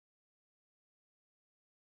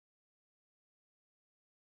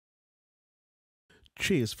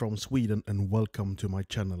Cheers from Sweden and welcome to my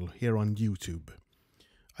channel here on YouTube.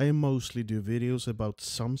 I mostly do videos about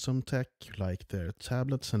Samsung tech, like their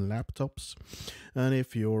tablets and laptops, and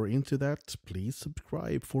if you're into that, please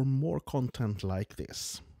subscribe for more content like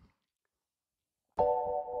this.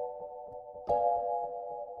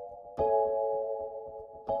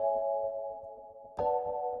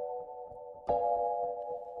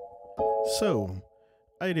 So,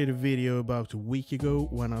 I did a video about a week ago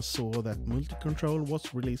when I saw that Multicontrol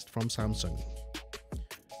was released from Samsung.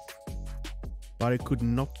 But I could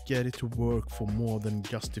not get it to work for more than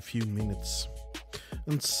just a few minutes.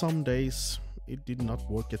 And some days it did not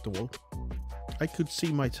work at all. I could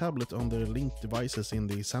see my tablet on the linked devices in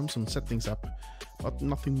the Samsung settings app, but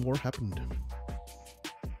nothing more happened.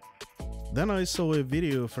 Then I saw a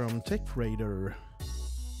video from TechRadar,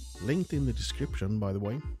 linked in the description by the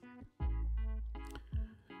way.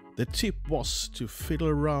 The tip was to fiddle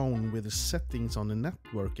around with the settings on the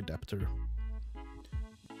network adapter.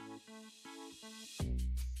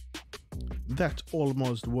 That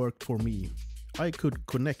almost worked for me. I could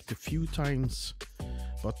connect a few times,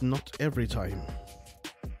 but not every time.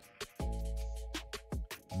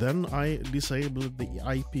 Then I disabled the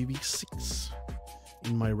IPv6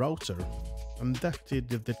 in my router, and that did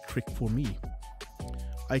the trick for me.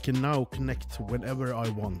 I can now connect whenever I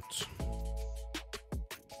want.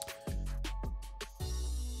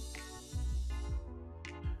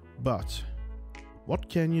 But what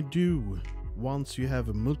can you do once you have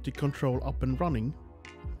a Multicontrol up and running?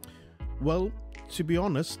 Well, to be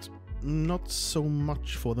honest, not so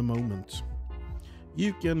much for the moment.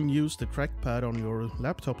 You can use the trackpad on your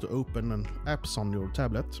laptop to open apps on your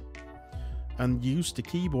tablet, and use the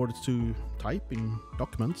keyboard to type in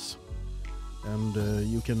documents, and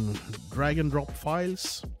you can drag and drop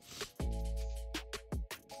files.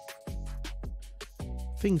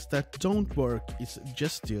 Things that don't work is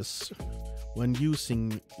gestures when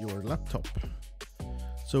using your laptop.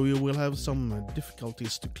 So you will have some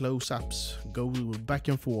difficulties to close apps, go back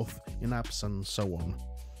and forth in apps and so on.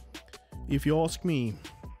 If you ask me,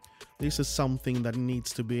 this is something that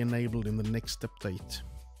needs to be enabled in the next update.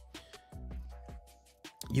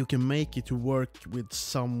 You can make it work with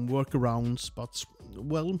some workarounds, but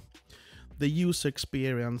well, the user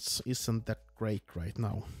experience isn't that great right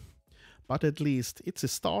now. But at least it's a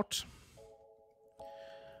start.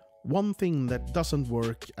 One thing that doesn't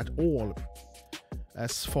work at all,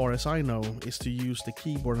 as far as I know, is to use the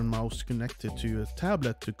keyboard and mouse connected to a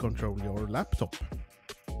tablet to control your laptop.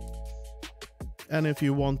 And if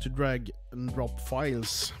you want to drag and drop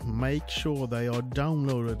files, make sure they are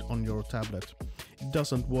downloaded on your tablet. It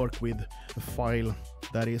doesn't work with a file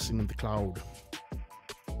that is in the cloud.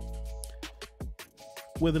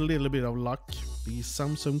 With a little bit of luck, the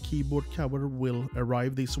Samsung keyboard cover will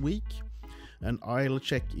arrive this week, and I'll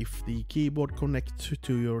check if the keyboard connect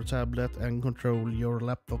to your tablet and control your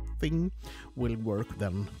laptop thing will work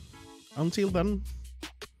then. Until then,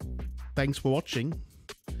 thanks for watching,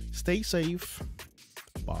 stay safe,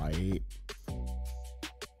 bye.